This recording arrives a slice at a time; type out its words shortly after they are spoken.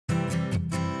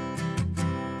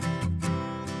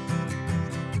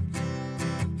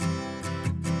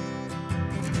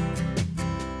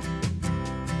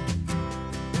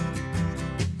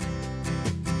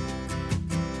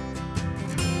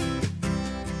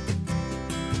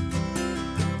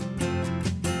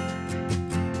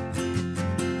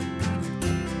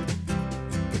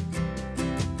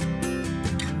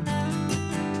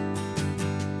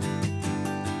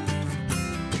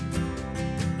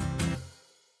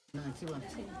바지는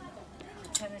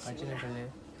갈래?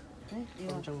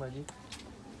 엄청 바지?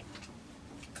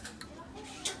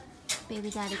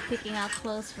 Baby daddy picking out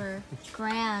clothes for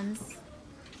Grams.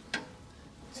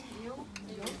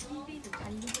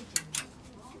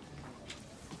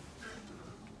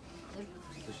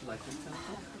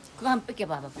 그거 한 뺏겨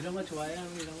봐봐. 이런 거 좋아해요?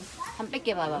 이런 거? 한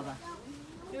뺏겨 봐봐.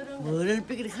 뭐를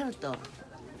뺏기를 하나 떠.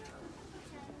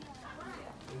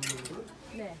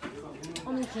 네.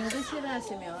 어머니 긴거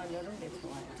싫어하시면 이런 게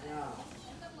좋아요.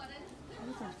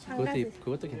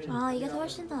 그것도 괜찮아. 아, 이게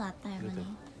훨씬 더 낫다, 할머니.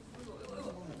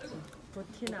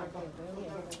 버티나고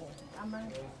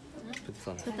까만. Put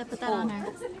that on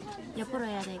her. 옆으로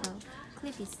해야 돼, 이거.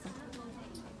 클립 있어.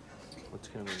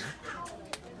 어떻게 하는 거냐?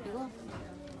 이거?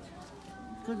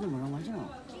 그런데 뭐라고 하죠?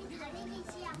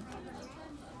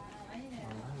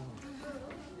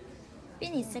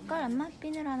 핀 있을걸, 엄마?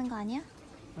 핀으로 하는 거 아니야?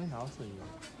 아니 나왔어 이거.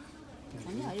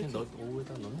 아니야, 그냥 너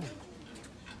오에다 넣네.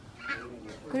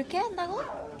 그렇게 한다고?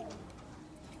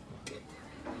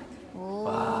 오.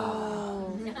 우와,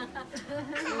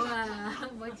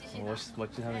 멋지시다.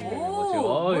 멋진 하는 거.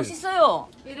 오, 멋있어요.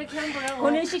 이렇게 한 거라고.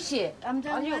 권현식 씨.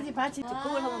 남자까지 바지.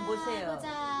 그걸 한번 보세요. 보자,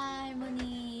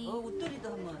 할머니.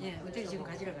 웃돌이도 한번. 예, 웃돌이 지금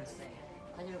가지러 갔어요.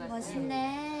 가지러 갔어요.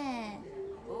 멋있네.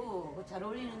 오, 그거 잘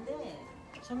어울리는데.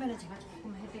 소매는 제가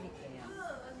조금 해드릴게요.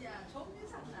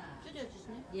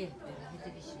 줄여주시네. 예, 내가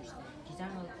해드리시죠.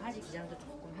 기장은 바지 기장도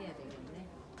조금 해야 되겠네.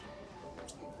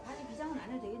 바지 기장은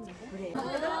안 해도 되겠는데? 그래.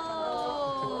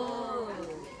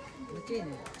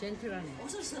 멋진 젠틀하네.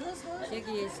 옷을 서서.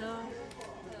 여기에서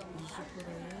 20%에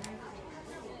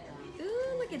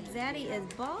Ooh, look at Daddy is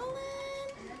ballin'.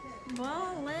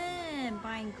 Ballin'.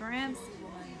 Buying Grams.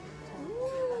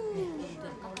 Ooh.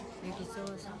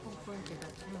 여기서 상품권 제가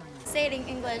 10,000원. Say it in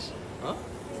English. Huh?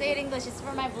 Say it in English. It's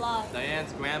for my vlog.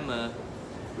 Diane's grandma,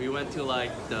 we went to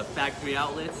like the factory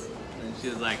outlets, and she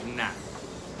was like, nah,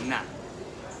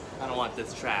 I don't want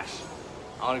this trash.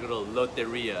 I want to go to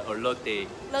Lotteria or Lotte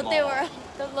Lotte Mall. World.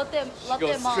 The Lotte She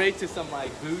goes Mall. straight to some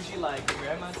like bougie like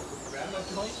grandma's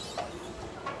joint.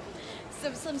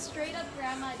 Some straight up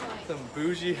grandma joint. Some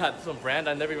bougie had some brand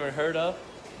I never even heard of.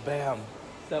 Bam,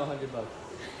 $700.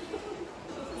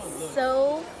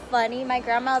 So funny. My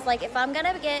grandma was like, if I'm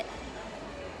gonna get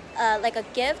like a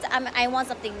gift, I want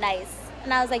something nice.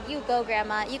 And I was like, you go,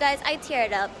 grandma. You guys, I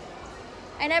teared up.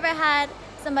 I never had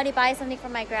somebody buy something for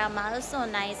my grandma. It was so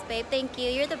nice, babe. Thank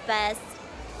you. You're the best.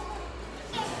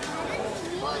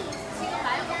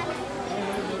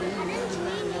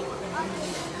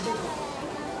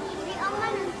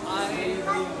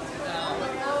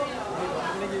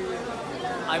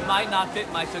 I might not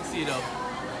fit my tuxedo.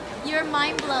 You're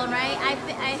mind blown, right?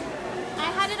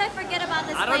 How did I forget about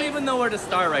this I don't place? even know where to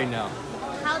start right now.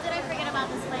 How did I forget about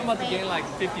this place? I'm about to babe? gain like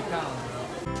 50 pounds.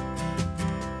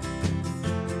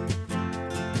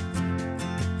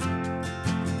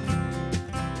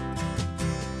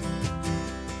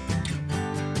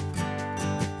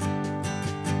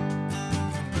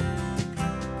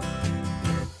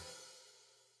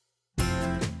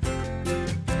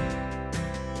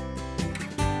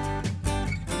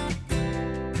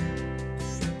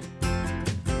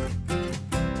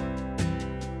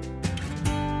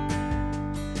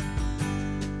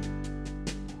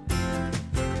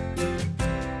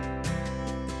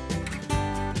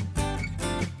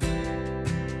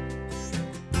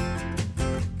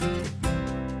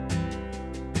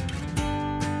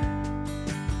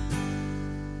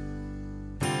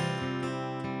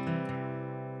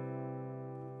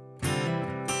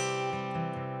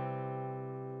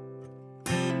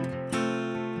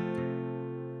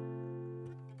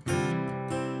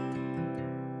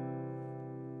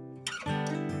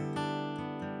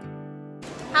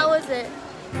 How was it?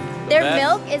 Their Best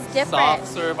milk is different. Soft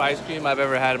serve ice cream I've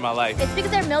ever had in my life. It's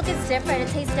because their milk is different. It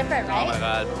tastes different, right? Oh my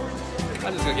god.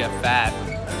 I'm just gonna get fat.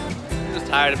 I'm just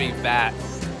tired of being fat.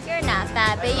 You're not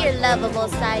fat, but you're lovable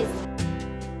size.